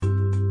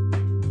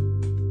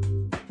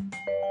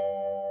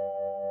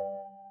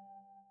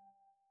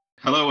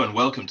Hello and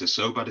welcome to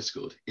So Bad It's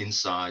Good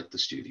Inside the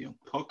Studio,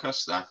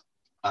 podcast that,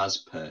 as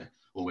per,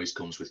 always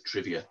comes with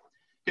trivia.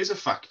 Here's a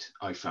fact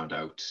I found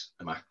out,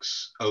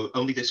 Max,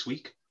 only this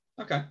week.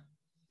 Okay.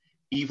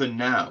 Even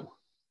now,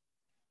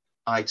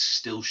 I'd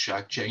still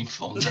shag Jane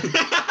Fonda.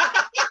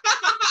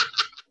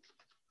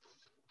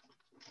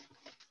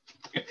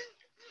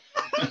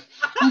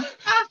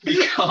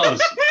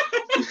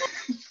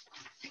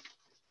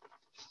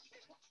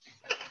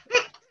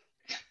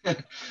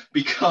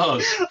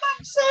 because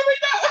I'm sorry,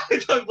 no,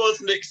 I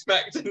wasn't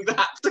expecting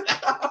that to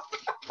happen.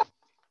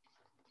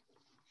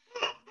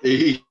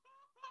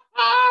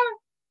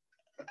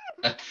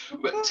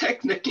 But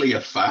technically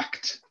a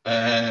fact.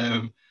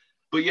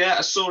 But yeah,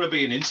 I saw her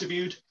being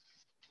interviewed.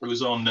 It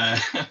was on.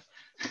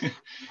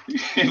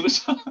 It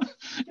was.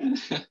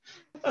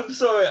 I'm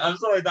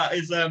sorry.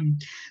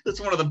 That's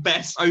one of the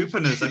best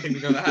openers I think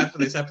we've ever had for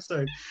this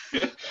episode.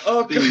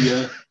 Oh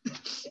god.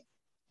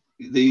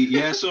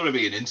 I saw her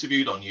being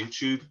interviewed on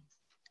YouTube.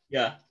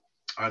 Yeah.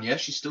 And yeah,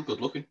 she's still good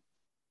looking.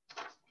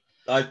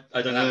 I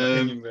don't have an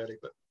opinion really,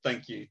 but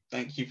thank you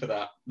for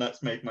that.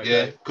 That's made my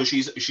day. Because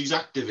she's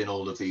active in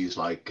all of these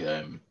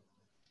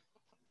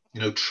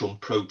Trump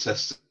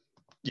protests.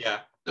 Yeah.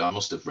 I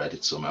must have read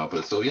it somehow, but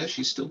I thought, yeah,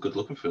 she's still good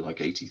looking for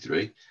like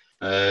 83.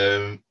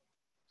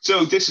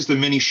 So this is the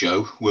mini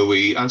show where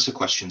we answer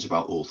questions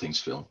about all things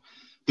film.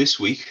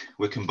 This week,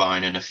 we're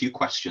combining a few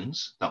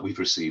questions that we've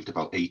received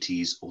about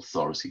 80s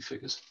authority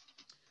figures.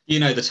 You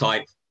know the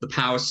type, the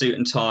power suit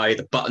and tie,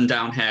 the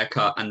button-down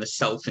haircut, and the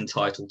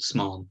self-entitled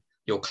smarm.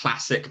 Your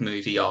classic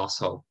movie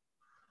arsehole.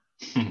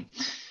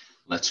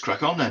 Let's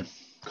crack on then.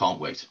 Can't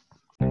wait.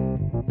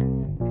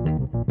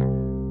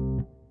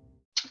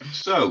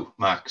 So,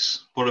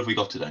 Max, what have we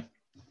got today?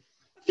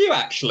 A few,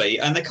 actually,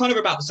 and they're kind of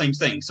about the same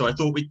thing. So I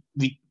thought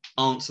we'd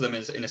answer them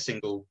in a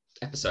single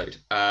episode.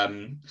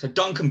 So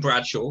Duncan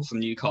Bradshaw from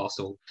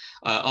Newcastle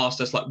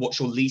asked us, what's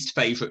your least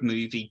favourite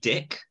movie,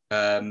 Dick?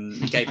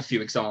 He gave a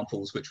few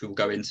examples, which we will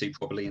go into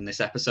probably in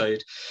this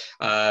episode.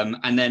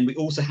 And then we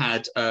also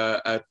had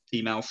an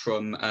email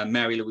from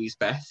Mary Louise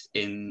Beth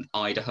in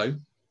Idaho.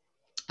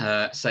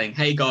 Saying,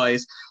 hey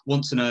guys,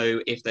 want to know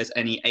if there's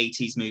any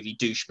 80s movie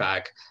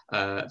douchebag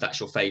that's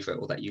your favourite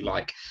or that you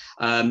like.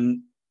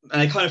 And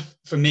I kind of,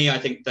 for me, I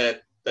think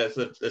that there's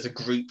a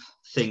group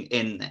thing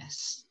in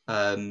this.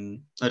 I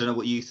don't know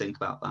what you think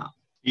about that.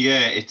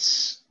 Yeah,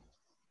 it's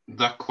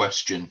that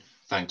question.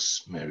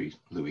 Thanks, Mary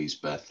Louise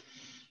Beth.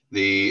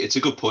 It's a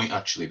good point,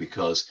 actually,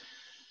 because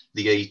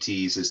the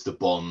 80s is the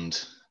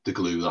bond, the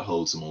glue that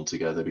holds them all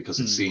together, because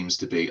it seems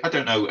to be, I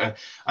don't know,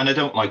 and I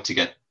don't like to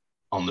get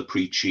on the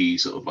preachy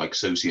sort of like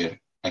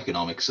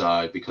socio-economic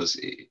side, because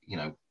it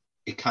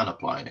can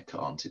apply and it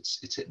can't.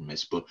 It's hit and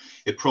miss, but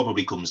it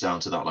probably comes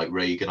down to that like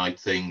Reaganite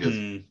thing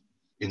of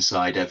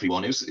inside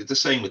everyone. It was the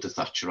same with the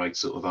Thatcherite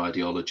sort of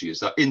ideology, is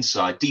that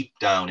deep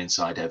down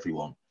inside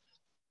everyone,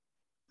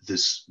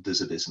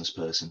 there's a business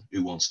person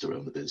who wants to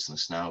own the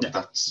business. Now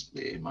that's,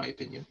 in my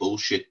opinion,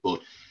 bullshit,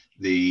 but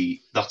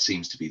that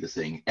seems to be the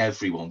thing.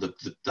 Everyone,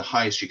 the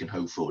highest you can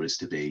hope for is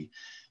to be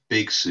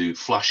big suit,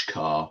 flash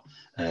car,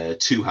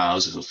 2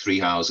 houses or 3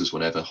 houses,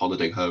 whatever,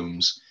 holiday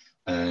homes,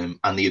 and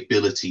the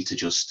ability to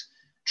just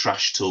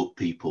trash talk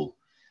people.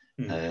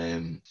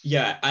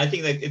 Yeah, I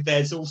think that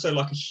there's also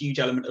like a huge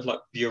element of like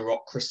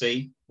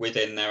bureaucracy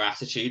within their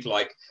attitude.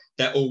 Like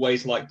they're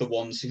always like the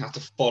ones who have to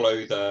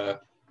follow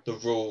the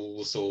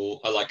rules, or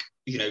are like,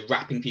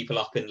 wrapping people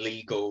up in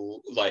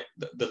legal, like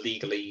the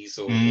legalese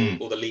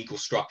or the legal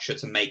structure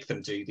to make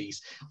them do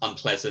these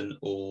unpleasant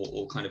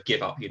or kind of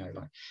give up,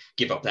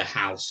 give up their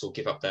house or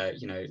give up their,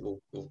 or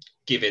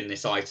give in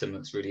this item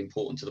that's really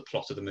important to the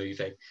plot of the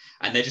movie.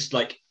 And they're just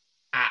like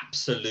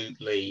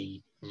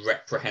absolutely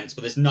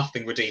reprehensible. There's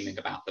nothing redeeming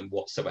about them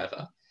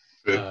whatsoever.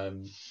 But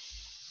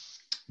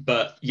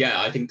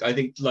yeah, I think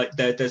like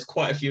there's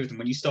quite a few of them.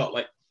 When you start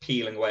like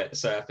peeling away at the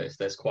surface,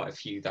 there's quite a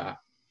few that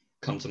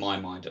come to my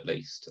mind, at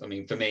least. I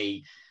mean, for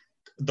me,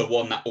 the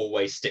one that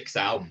always sticks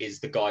out is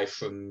the guy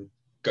from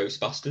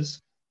Ghostbusters.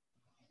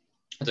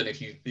 I don't know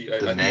if you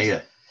the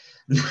mayor.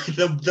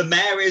 The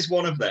mayor is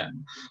one of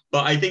them,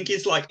 but I think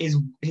it's like his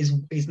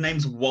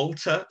name's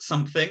Walter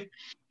something,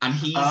 and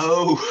he's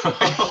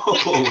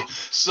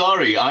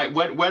sorry.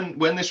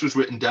 When this was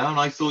written down,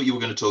 I thought you were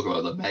going to talk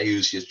about the mayor,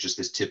 who's just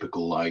this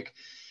typical like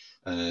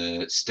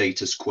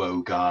status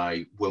quo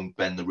guy, won't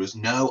bend the rules.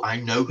 No, I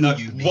know who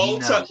you mean.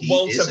 Walter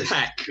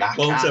Peck,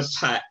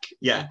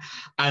 yeah,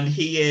 and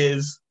he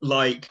is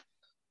like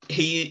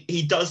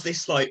he does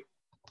this like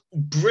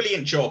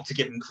brilliant job, to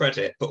give him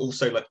credit, but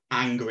also like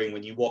angering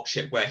when you watch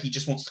it, where he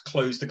just wants to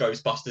close the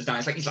Ghostbusters down.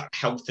 It's like he's like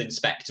health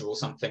inspector or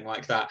something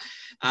like that.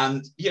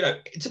 And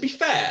to be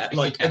fair,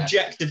 like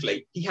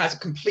objectively, he has a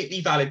completely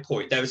valid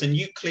point. There is a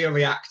nuclear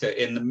reactor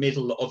in the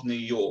middle of New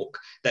York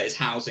that is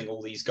housing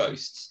all these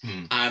ghosts,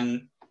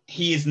 and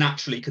he is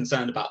naturally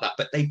concerned about that.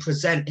 But they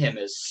present him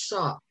as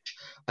such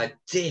a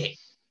dick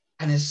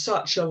and as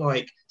such a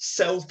like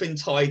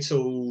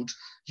self-entitled,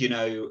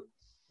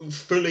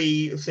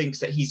 fully thinks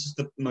that he's just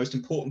the most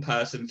important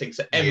person, thinks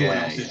that everyone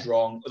else is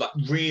wrong, like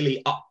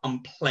really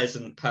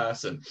unpleasant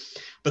person.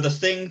 But the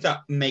thing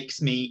that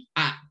makes me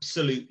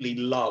absolutely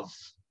love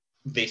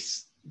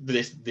this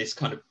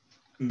kind of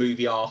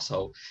movie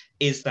arsehole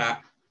is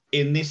that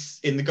in the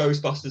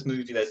Ghostbusters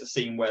movie, there's a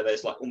scene where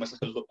there's like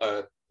almost like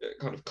a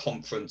kind of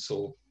conference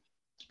or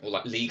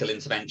like legal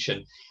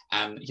intervention,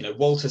 and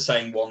Walter's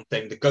saying one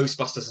thing, the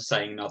Ghostbusters are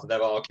saying another,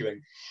 they're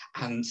arguing,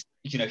 and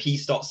he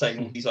starts saying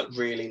all these like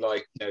really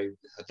like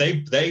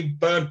they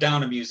burned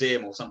down a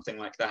museum or something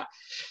like that.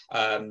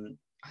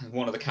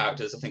 One of the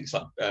characters, I think it's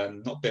like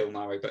not Bill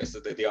Murray, but it's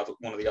the other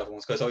one of the other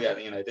ones, goes, oh yeah,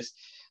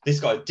 this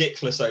guy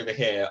Dickless over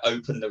here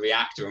opened the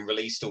reactor and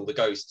released all the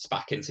ghosts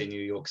back into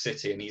New York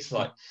City, and he's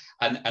like,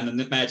 and then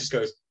the mayor just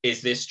goes,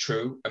 is this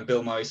true? And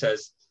Bill Murray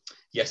says,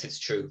 yes, it's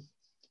true.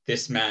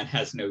 This man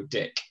has no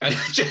dick. And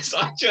I just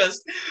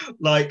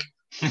like,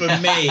 for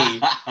me,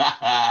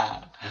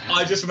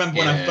 I just remember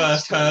when I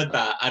first heard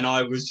that, and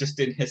I was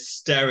just in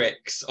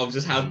hysterics of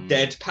just how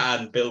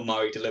deadpan Bill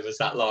Murray delivers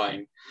that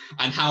line,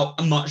 and how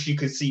much you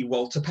could see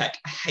Walter Peck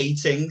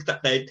hating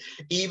that they,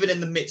 even in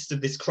the midst of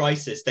this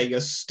crisis, they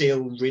are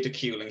still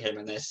ridiculing him,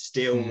 and they're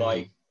still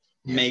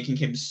making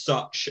him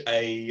such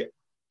a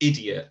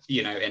idiot,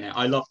 in it.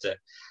 I loved it.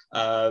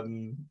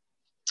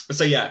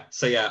 So yeah,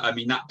 I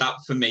mean, that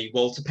for me,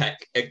 Walter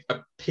Peck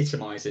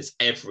epitomizes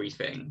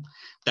everything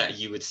that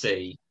you would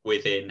see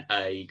within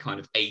a kind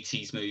of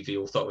 80s movie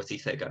authority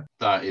figure.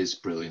 That is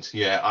brilliant.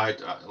 Yeah, I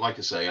like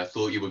I say, I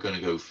thought you were going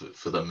to go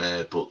for the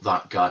mayor, but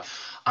that guy,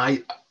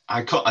 I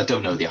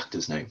don't know the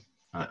actor's name,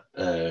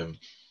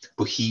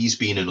 but he's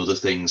been in other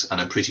things, and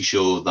I'm pretty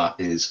sure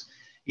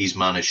he's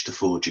managed to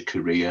forge a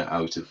career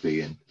out of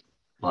being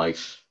like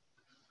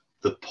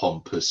the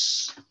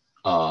pompous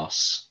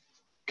arse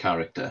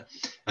character.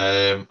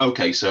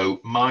 Okay, so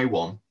my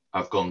one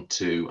I've gone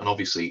to, and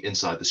obviously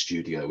inside the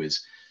studio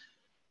is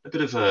a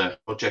bit of a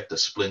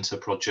splinter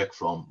project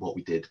from what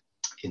we did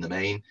in the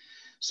main.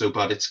 So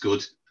bad it's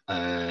good,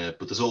 but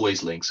there's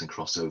always links and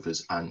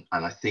crossovers, and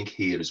I think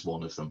here is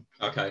one of them.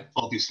 Okay.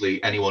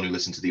 Obviously, anyone who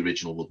listened to the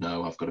original would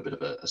know I've got a bit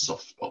of a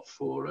soft spot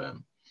for.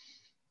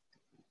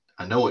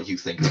 I know what you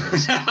think. No.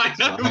 I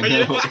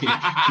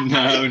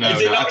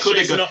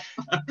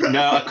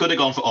could have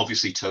gone for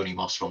obviously Tony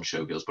Moss from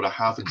Showgirls, but I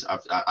haven't.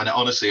 And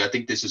honestly, I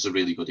think this is a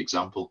really good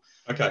example.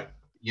 Okay.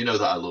 You know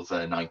that I love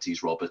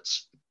 90s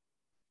Roberts,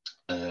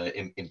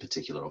 in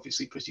particular,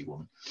 obviously Pretty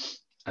Woman.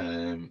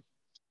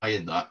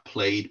 In that,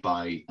 played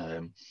by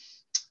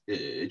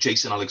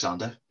Jason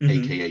Alexander,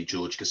 aka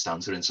George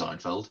Costanza in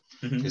Seinfeld.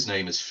 His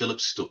name is Philip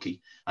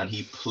Stuckey, and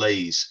he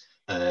plays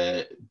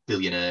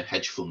billionaire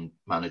hedge fund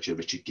manager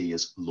Richard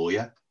Gere's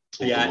lawyer,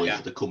 or the lawyer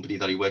for the company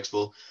that he works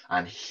for.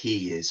 And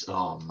he is,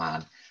 oh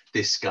man,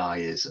 this guy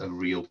is a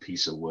real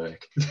piece of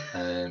work.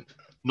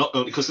 Not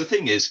only because the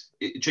thing is,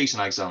 Jason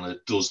Alexander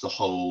does the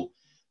whole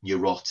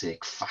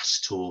neurotic,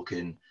 fast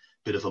talking,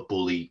 bit of a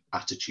bully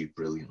attitude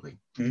brilliantly.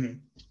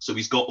 So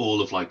he's got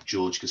all of like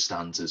George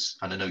Costanza's,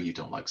 and I know you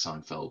don't like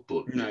Seinfeld,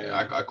 but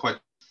I quite,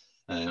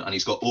 and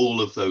he's got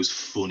all of those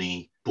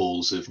funny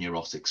balls of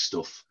neurotic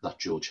stuff that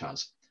George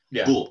has.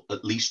 Yeah. But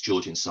at least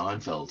George in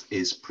Seinfeld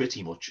is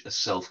pretty much a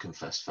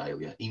self-confessed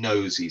failure. He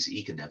knows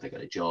he can never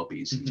get a job.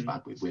 He's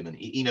bad with women.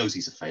 He knows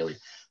he's a failure.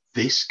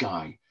 This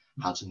guy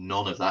has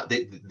none of that.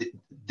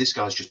 This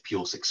guy's just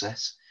pure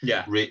success.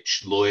 Yeah.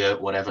 Rich, lawyer,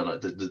 whatever.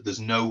 Like,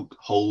 there's no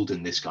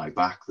holding this guy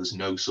back. There's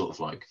no sort of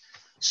like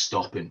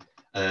stopping.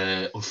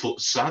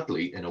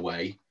 Sadly, in a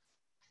way,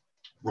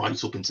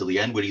 right up until the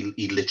end, where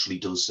he literally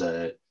does,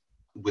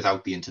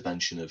 without the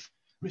intervention of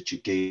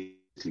Richard Gere,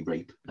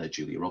 rape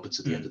Julia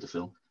Roberts at the end of the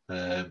film.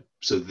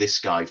 So this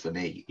guy, for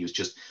me, he's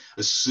just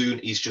a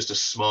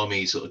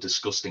smarmy, sort of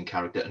disgusting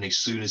character. And as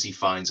soon as he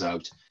finds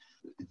out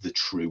the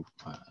true,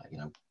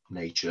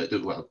 nature,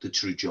 the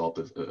true job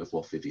of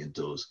what Vivian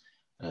does,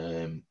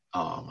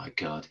 oh my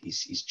God,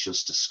 he's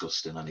just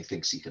disgusting. And he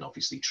thinks he can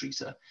obviously treat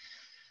her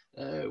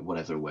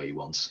whatever way he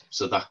wants.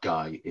 So that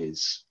guy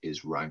is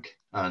rank.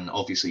 And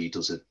obviously he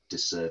does a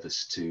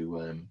disservice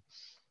to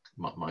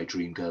my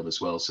dream girl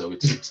as well. So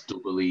it's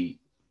doubly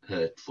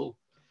hurtful.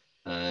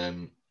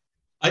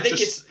 I think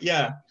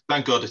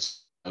thank God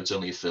it's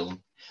only a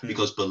film,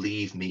 because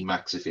believe me,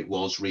 Max, if it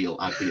was real,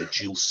 I'd be a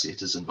dual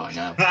citizen by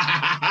now.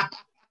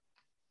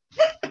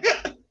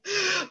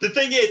 The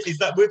thing is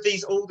that with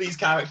all these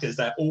characters,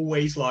 they're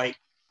always like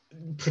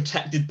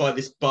protected by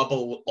this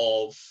bubble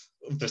of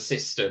the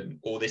system,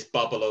 or this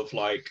bubble of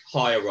like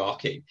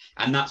hierarchy,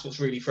 and that's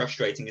what's really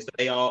frustrating, is that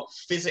they are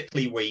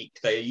physically weak.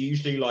 They are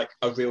usually like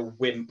a real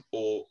wimp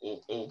or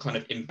kind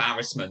of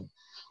embarrassment.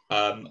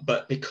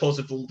 But because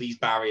of all these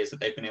barriers that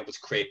they've been able to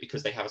create,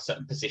 because they have a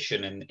certain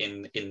position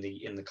in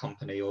the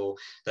company, or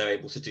they're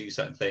able to do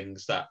certain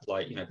things that,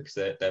 like, because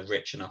they're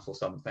rich enough or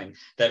something,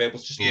 they're able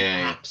to just be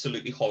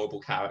absolutely horrible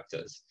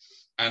characters.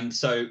 And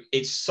so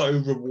it's so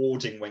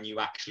rewarding when you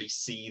actually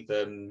see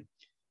them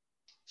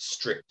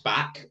stripped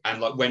back,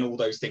 and like when all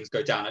those things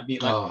go down. I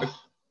mean,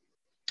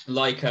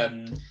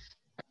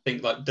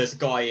 think like there's a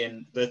guy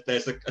in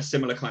there's a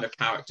similar kind of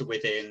character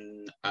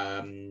within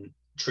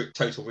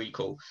Total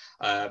Recall,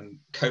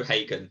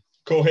 Cohagen,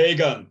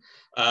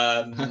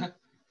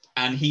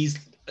 and he's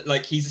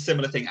a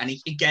similar thing, and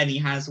he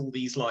has all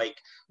these like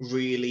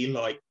really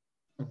like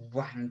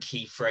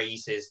wanky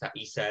phrases that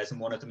he says, and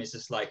one of them is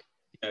just like,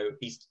 you know,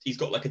 he's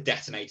got like a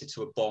detonator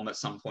to a bomb at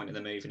some point in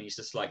the movie, and he's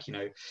just like, you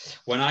know,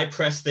 when I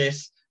press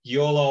this,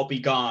 you'll all be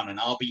gone and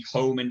I'll be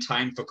home in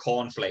time for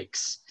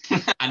cornflakes.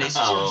 And it's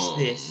just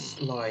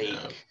this like,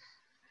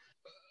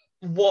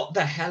 what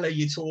the hell are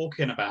you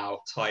talking about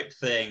type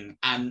thing.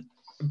 And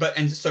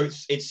so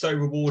it's so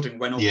rewarding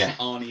when obviously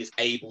Arnie is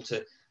able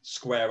to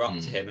square up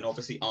to him, and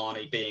obviously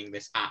Arnie being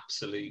this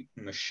absolute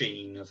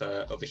machine of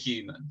a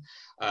human,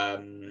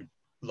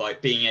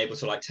 like being able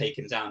to like take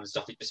him down and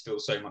stuff, it just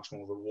feels so much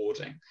more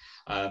rewarding.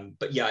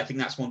 But yeah, I think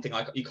that's one thing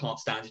you can't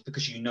stand, is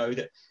because you know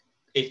that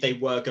if they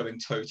were going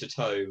toe to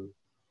toe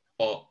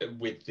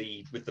with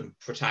the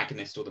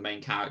protagonist or the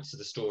main characters of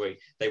the story,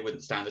 they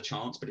wouldn't stand a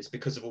chance. But it's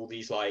because of all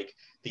these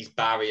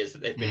barriers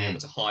that they've been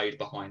able to hide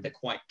behind. They're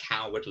quite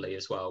cowardly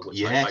as well,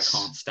 which I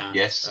can't stand.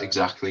 Yes,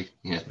 exactly.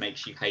 Yeah, it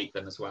makes you hate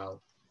them as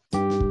well.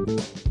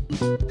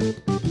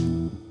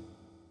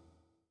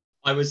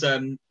 I was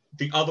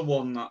the other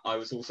one that I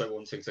was also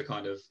wanting to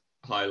kind of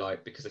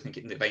highlight, because I think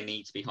they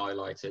need to be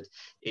highlighted,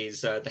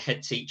 is the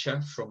head teacher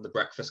from The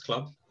Breakfast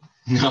Club.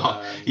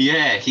 No,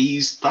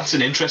 that's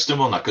an interesting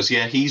one, because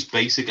he's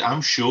basically,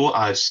 I'm sure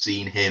I've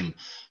seen him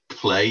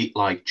play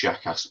like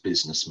jackass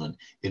businessman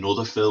in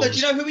other films. So do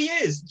you know who he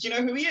is?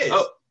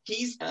 Oh,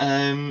 he's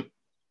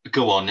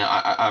go on.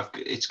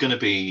 It's going to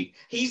be.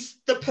 He's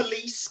the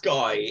police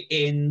guy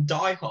in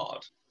Die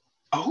Hard.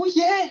 Oh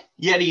yeah,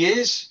 he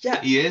is.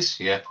 Yeah, he is.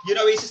 Yeah. You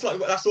know, he's just like,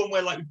 that's the one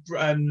where like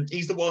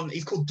he's the one.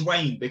 He's called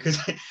Dwayne because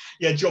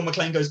John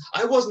McClane goes,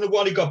 "I wasn't the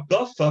one who got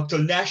butt fucked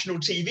on national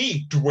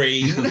TV,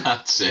 Dwayne."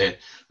 That's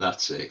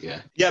it.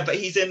 Yeah. Yeah, but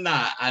he's in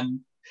that, and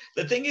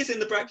the thing is, in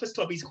The Breakfast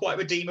Club, he's quite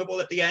redeemable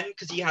at the end,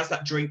 because he has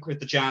that drink with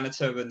the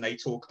janitor, and they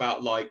talk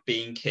about like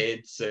being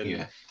kids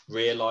and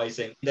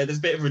realizing there's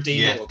a bit of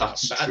redeemable.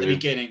 That's but true. At the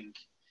beginning,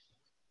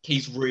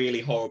 he's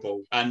really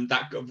horrible, and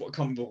that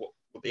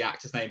what the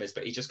actor's name is,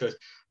 but he just goes,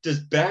 "Does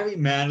Barry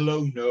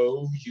Manilow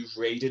know you've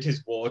raided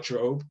his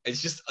wardrobe?"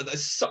 It's just,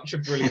 that's such a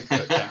brilliant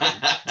put down.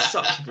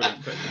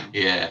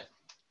 Yeah.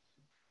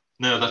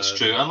 No, that's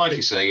true. And like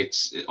you say,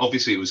 it's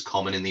obviously it was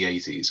common in the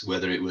 80s,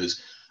 whether it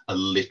was a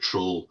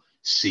literal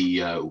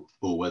CEO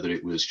or whether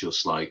it was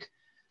just like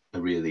a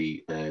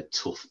really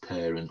tough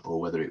parent, or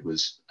whether it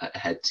was a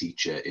head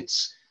teacher.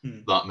 It's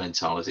that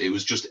mentality. It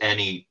was just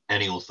any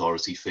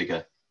authority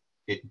figure.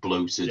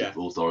 Bloated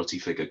authority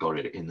figure got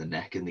it in the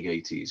neck in the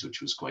 80s, which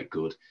was quite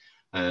good.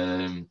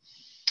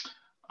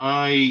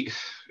 I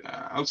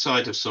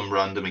outside of some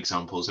random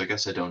examples, I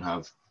guess I don't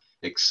have,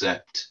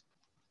 except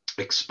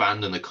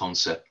expanding the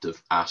concept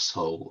of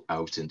asshole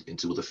out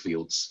into other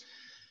fields.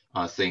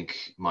 I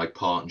think my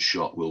part and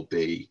shot will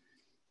be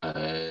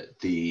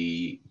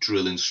the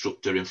drill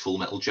instructor in Full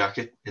Metal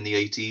Jacket in the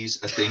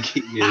 80s. I think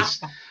he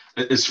is,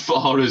 as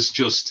far as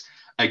just,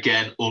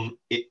 again,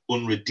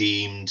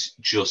 unredeemed,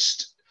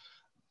 just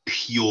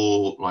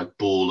pure like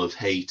ball of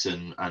hate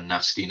and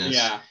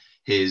nastiness.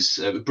 His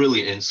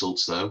brilliant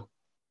insults though.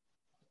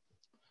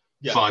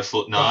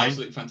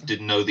 5'9",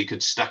 didn't know they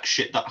could stack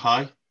shit that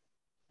high.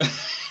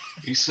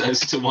 He says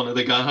to one of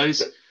the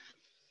guys.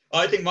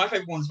 I think my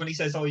favorite one's when he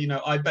says, "Oh, you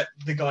know, I bet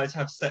the guys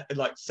have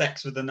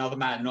sex with another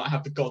man and not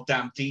have the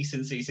goddamn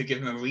decency to give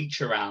him a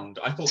reach around."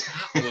 I thought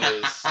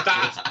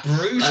that's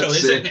brutal,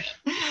 isn't it?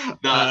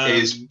 That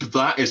is.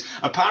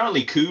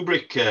 Apparently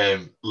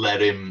Kubrick let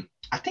him.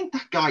 I think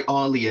that guy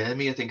R. Lee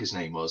Ermey, I think his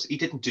name was. He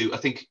didn't do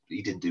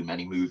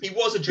many movies. He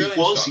was a drill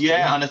instructor.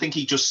 And I think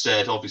he just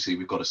said, obviously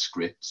we've got a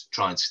script,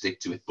 try and stick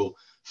to it, but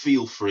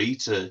feel free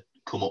to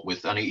come up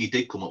with, and he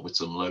did come up with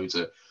some loads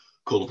of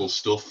colourful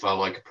stuff. I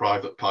like a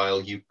private pile,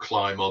 you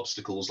climb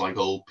obstacles like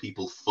old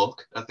people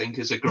fuck, I think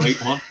is a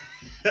great one.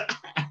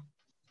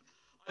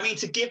 I mean,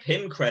 to give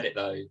him credit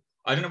though,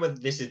 I don't know whether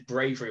this is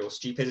bravery or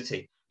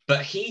stupidity,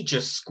 but he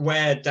just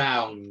squared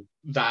down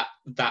that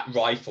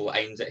rifle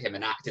aimed at him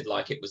and acted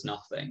like it was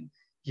nothing,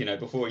 you know,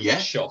 before he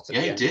was shot at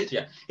the end. Did.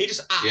 Yeah, he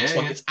just acts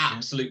like it's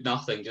absolute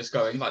nothing, just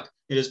going like,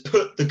 he just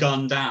put the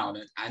gun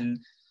down, and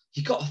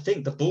you got to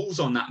think the ball's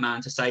on that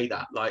man to say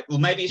that. Like, well,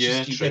 maybe it's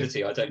just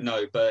stupidity, true. I don't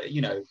know, but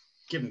you know,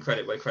 give him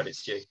credit where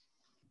credit's due.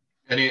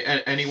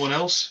 Anyone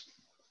else?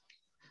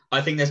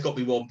 I think there's got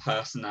to be one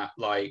person that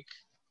like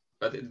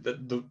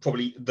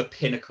probably the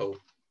pinnacle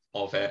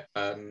of it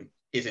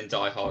is in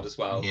Die Hard as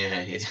well.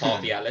 It's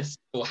Harvey Ellis,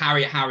 or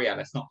Harry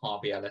Ellis, not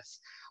Harvey Ellis.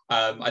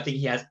 I think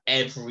he has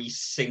every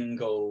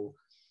single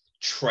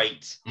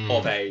trait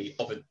of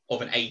an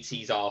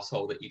 80s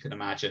arsehole that you can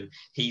imagine.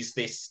 He's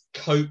this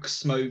coke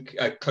smoking.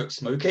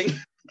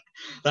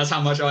 That's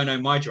how much I know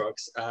my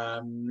drugs.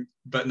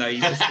 But no,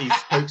 he's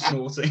coke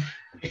snorting.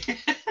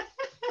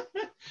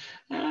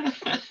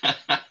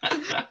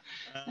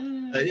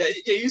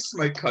 You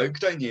smoke coke,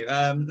 don't you?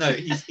 No,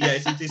 he's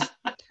this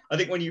I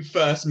think when you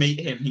first meet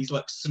him, he's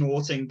like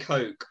snorting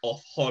coke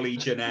off Holly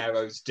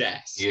Gennaro's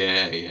desk.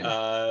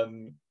 Yeah.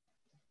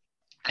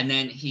 And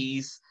then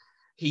he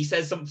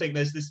says something.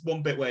 There's this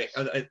one bit where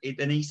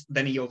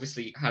then he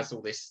obviously has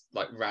all this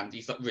like rant.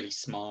 He's like really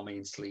smarmy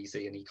and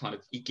sleazy, and he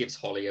gives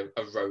Holly a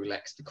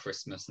Rolex for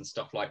Christmas and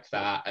stuff like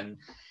that. And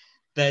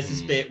there's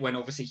this bit when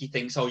obviously he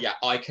thinks, oh yeah,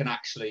 I can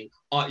actually,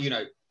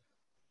 Alan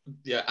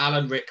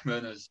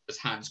Rickman as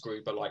Hans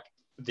Gruber, like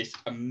this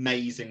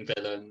amazing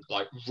villain,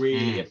 like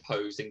really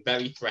imposing,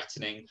 very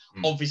threatening.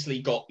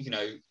 Obviously got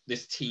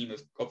this team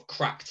of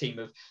crack team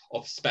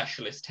of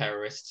specialist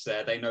terrorists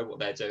there. They know what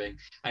they're doing,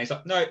 and he's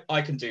like, no,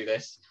 I can do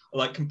this.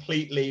 Like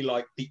completely,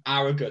 like the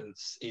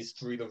arrogance is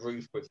through the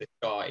roof with this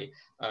guy.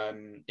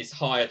 It's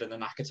higher than the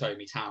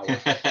Nakatomi Tower,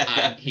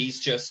 and he's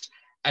just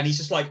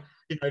like,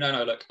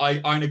 no, look,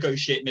 I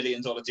negotiate $1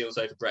 million deals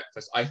over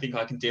breakfast. I think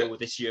I can deal with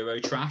this Euro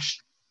trash.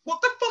 What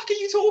the fuck are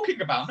you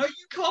talking about? No,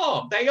 you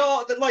can't. They've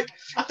got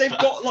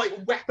like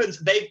weapons.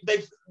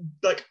 They've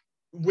like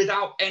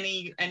without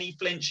any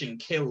flinching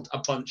killed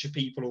a bunch of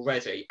people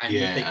already. And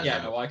you think,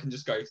 no, I can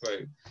just go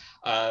through.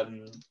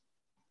 And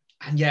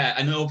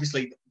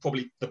obviously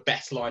probably the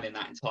best line in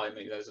that entire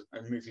movie. There's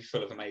a movie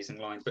full of amazing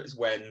lines, but it's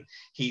when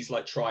he's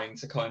like trying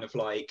to kind of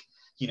like,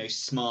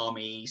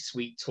 smarmy,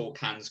 sweet talk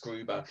Hans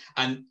Gruber,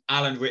 and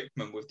Alan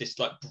Rickman with this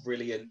like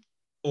brilliant,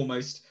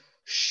 almost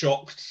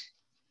shocked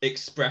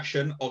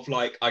expression of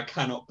like, I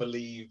cannot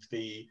believe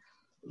the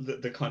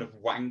kind of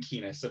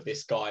wankiness of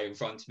this guy in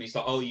front of me. He's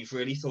like, oh, you've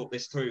really thought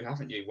this through,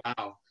 haven't you?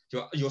 Wow,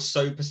 you're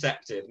so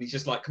perceptive. And he's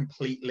just like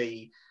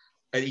completely,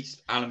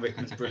 Alan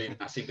Rickman's brilliant in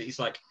that scene, but he's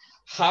like,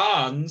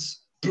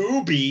 Hans,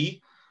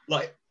 booby,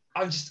 like,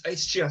 it's great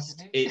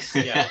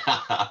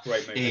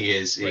movie. He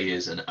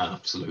is an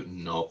absolute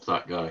knob,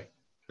 that guy.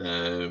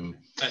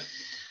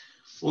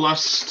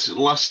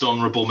 Last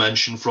honourable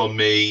mention from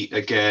me,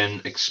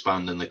 again,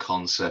 expanding the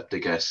concept, I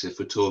guess, if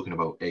we're talking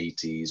about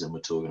 80s and we're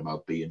talking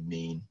about being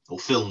mean, or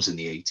films in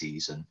the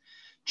 80s and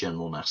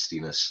general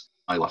nastiness,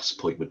 my last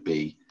point would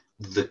be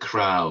the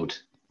crowd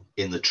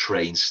in the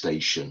train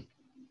station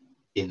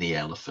in The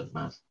Elephant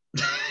Man.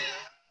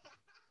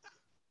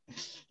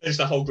 There's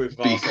a whole group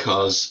of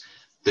because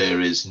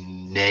there is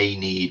no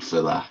need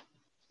for that.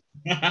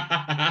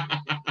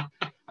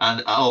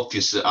 And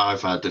obviously,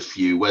 I've had a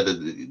few, whether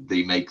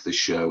they make the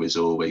show is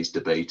always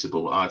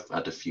debatable. I've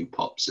had a few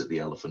pops at The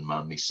Elephant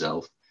Man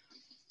myself.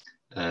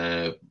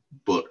 But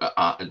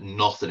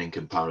nothing in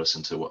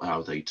comparison to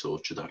how they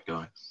torture that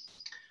guy.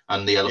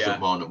 And The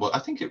Elephant Man, well, I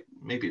think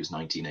maybe it was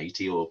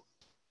 1980, or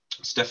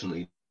it's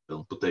definitely,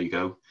 but there you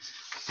go.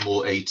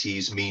 More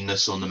 80s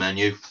meanness on the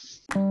menu.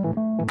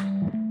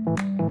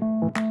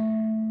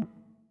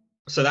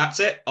 So that's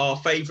it. Our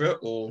favourite,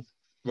 or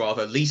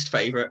rather least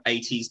favourite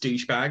 80s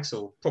douchebags,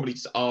 or probably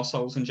just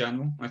arseholes in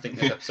general. I think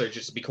this episode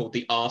should be called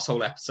the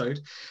arsehole episode.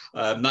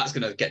 That's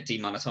going to get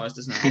demonetised,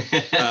 isn't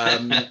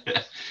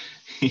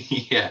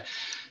it? Yeah.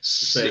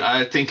 So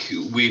I think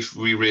we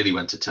really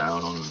went to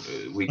town on.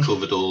 We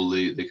covered all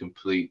the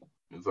complete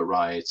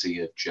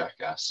variety of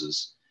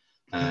jackasses.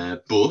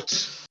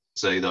 But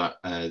say that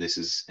this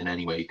is in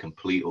any way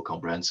complete or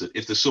comprehensive.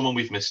 If there's someone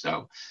we've missed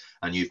out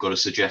and you've got a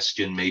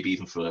suggestion, maybe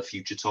even for a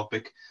future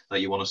topic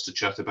that you want us to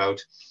chat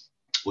about,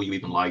 or you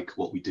even like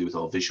what we do with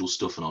our visual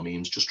stuff and our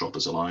memes, just drop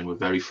us a line. We're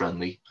very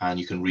friendly. And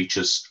you can reach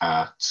us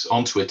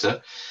on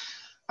Twitter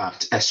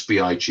at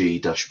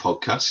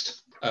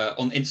SBIG-podcast.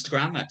 On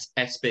Instagram at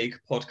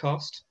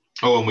SBigPodcast.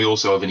 Oh, and we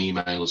also have an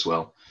email as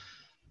well.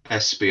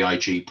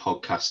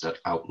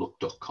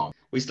 SBIGpodcast@outlook.com.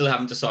 We still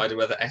haven't decided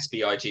whether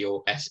SBIG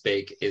or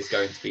SBig is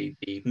going to be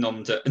the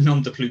nom de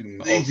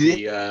plume of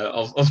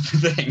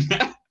the thing.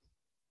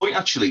 Wait,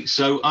 actually,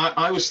 so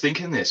I was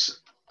thinking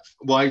this.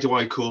 Why do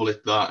I call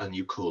it that and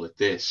you call it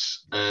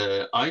this?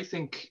 I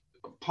think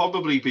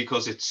probably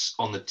because it's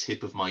on the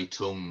tip of my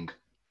tongue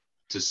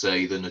to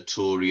say the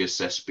notorious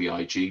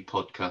SBIG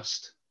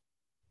podcast.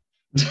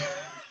 You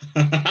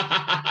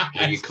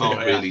can't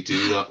really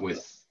do that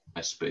with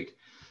SBig.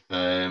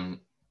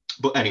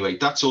 But anyway,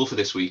 that's all for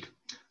this week.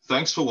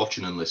 Thanks for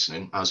watching and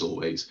listening, as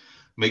always.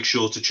 Make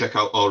sure to check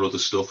out our other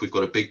stuff. We've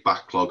got a big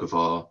backlog of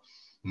our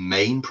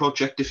main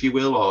project, if you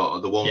will, or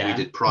the one we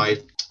did prior.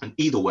 And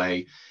either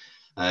way,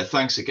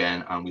 thanks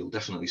again, and we'll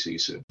definitely see you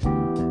soon.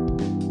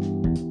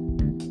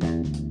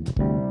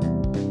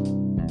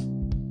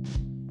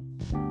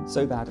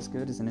 So Bad It's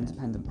Good is an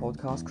independent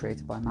podcast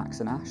created by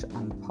Max and Ash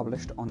and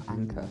published on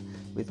Anchor,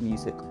 with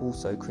music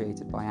also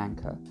created by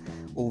Anchor.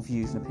 All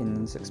views and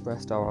opinions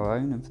expressed are our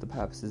own and for the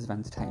purposes of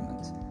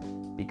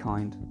entertainment. Be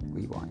kind,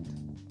 rewind.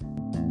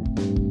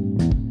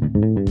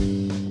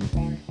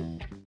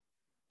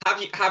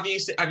 Have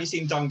you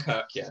seen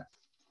Dunkirk yet?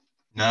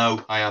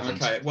 No, I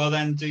haven't. Okay, well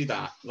then do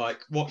that. Like,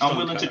 watch I'm Dunkirk.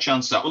 willing to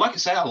chance that. Well, like I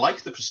say, I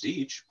like The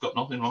Prestige. Got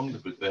nothing wrong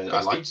with it.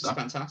 I like that.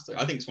 Fantastic.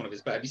 I think it's one of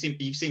his better.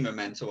 You've seen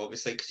Memento,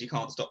 obviously, because you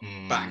can't stop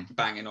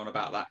banging on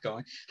about that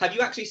guy. Have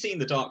you actually seen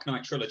the Dark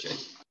Knight trilogy?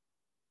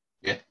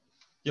 Yeah.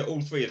 Yeah,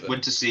 all three of them.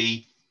 Went to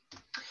see.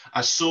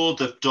 I saw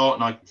the Dark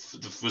Knight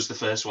was the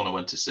first one I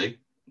went to see.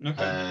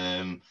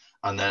 Okay.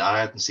 And then I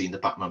hadn't seen the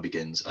Batman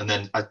Begins, and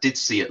then I did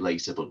see it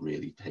later, but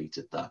really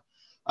hated that.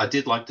 I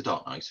did like the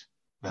Dark Knight.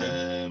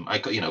 I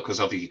got, because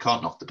obviously you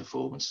can't knock the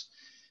performance,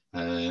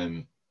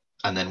 and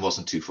then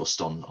wasn't too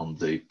fussed on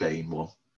the Bane one.